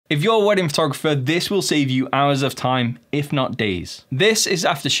If you're a wedding photographer, this will save you hours of time, if not days. This is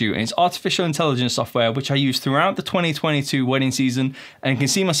Aftershoot, and it's artificial intelligence software which I use throughout the 2022 wedding season and can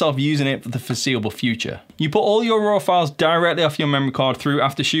see myself using it for the foreseeable future. You put all your RAW files directly off your memory card through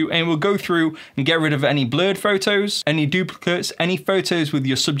Aftershoot, and it will go through and get rid of any blurred photos, any duplicates, any photos with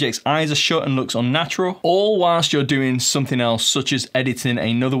your subject's eyes are shut and looks unnatural, all whilst you're doing something else such as editing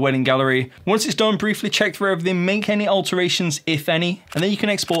another wedding gallery. Once it's done, briefly check through everything, make any alterations if any, and then you can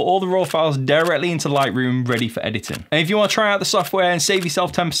export all the RAW files directly into Lightroom ready for editing. And if you want to try out the software and save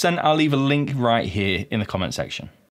yourself 10%, I'll leave a link right here in the comment section.